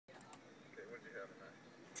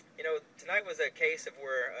Tonight was a case of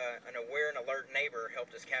where an aware and alert neighbor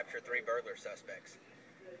helped us capture 3 burglar suspects.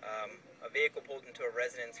 A vehicle pulled into a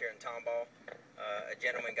residence here in Tomball. A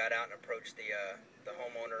gentleman got out and approached the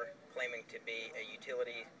homeowner, claiming to be a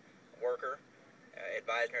utility worker,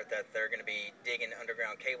 advising her that they're going to be digging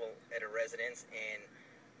underground cable at a residence and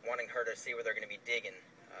wanting her to see where they're going to be digging.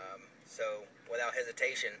 So, without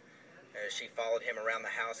hesitation, she followed him around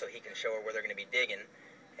the house so he can show her where they're going to be digging.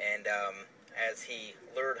 And as he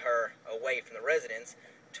lured her away from the residence,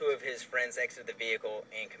 2 of his friends exited the vehicle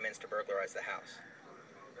and commenced to burglarize the house.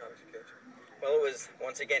 How did you catch her? Well, it was,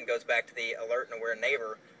 once again, goes back to the alert and aware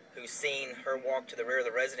neighbor who's seen her walk to the rear of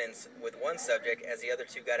the residence with one subject as the other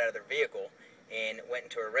 2 got out of their vehicle and went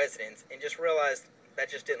into her residence and just realized that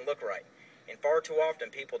just didn't look right. And far too often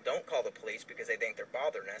people don't call the police because they think they're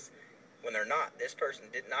bothering us when they're not. This person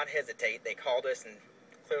did not hesitate. They called us and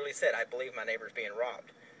clearly said, "I believe my neighbor's being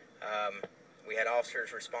robbed." We had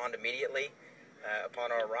officers respond immediately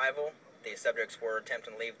upon our arrival. The subjects were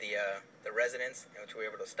attempting to leave the residence, in which we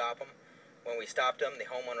were able to stop them. When we stopped them, the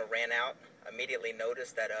homeowner ran out, immediately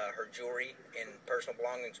noticed that her jewelry and personal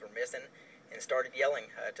belongings were missing, and started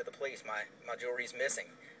yelling to the police, my jewelry's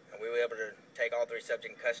missing. And we were able to take all 3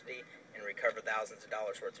 subjects in custody and recover thousands of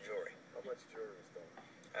dollars worth of jewelry. How much jewelry was stolen?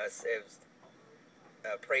 It was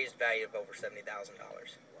a appraised value of over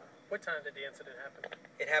 $70,000. What time did the incident happen?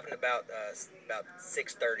 It happened about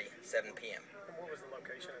 6:30, 7 p.m. And what was the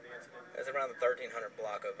location of the incident? It was around the 1300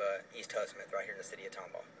 block of East Husmith, right here in the city of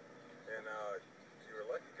Tomball. And you were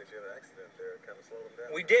lucky because you had an accident there. It kind of slowed them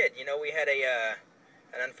down. We did. We had an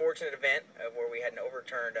unfortunate event where we had an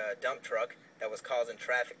overturned dump truck that was causing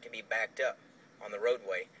traffic to be backed up on the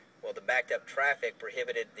roadway. Well, the backed up traffic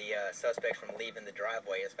prohibited the suspects from leaving the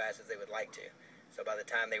driveway as fast as they would like to. So by the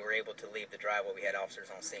time they were able to leave the driveway, we had officers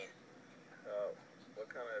on scene. What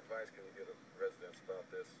kind of advice can you give residents about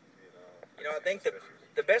this? I think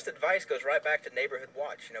the best advice goes right back to neighborhood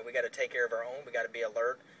watch. We got to take care of our own. We got to be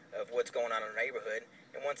alert of what's going on in our neighborhood.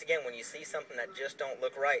 And once again, when you see something that just don't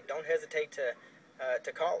look right, don't hesitate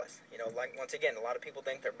to call us. Once again, a lot of people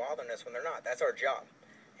think they're bothering us when they're not. That's our job.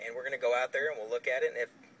 And we're going to go out there and we'll look at it. And if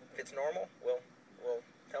it's normal, we'll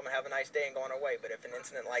tell them to have a nice day and go on our way. But if an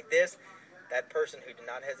incident like this, that person who did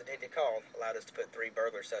not hesitate to call allowed us to put 3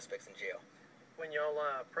 burglar suspects in jail. When y'all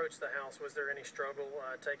approached the house, was there any struggle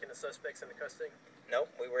taking the suspects into custody? No,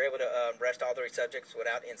 we were able to arrest all 3 subjects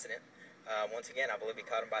without incident. Once again, I believe we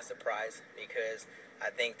caught them by surprise because I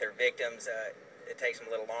think their victims, it takes them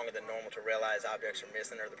a little longer than normal to realize objects are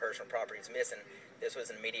missing or the personal property is missing. This was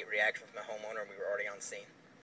an immediate reaction from the homeowner, and we were already on scene.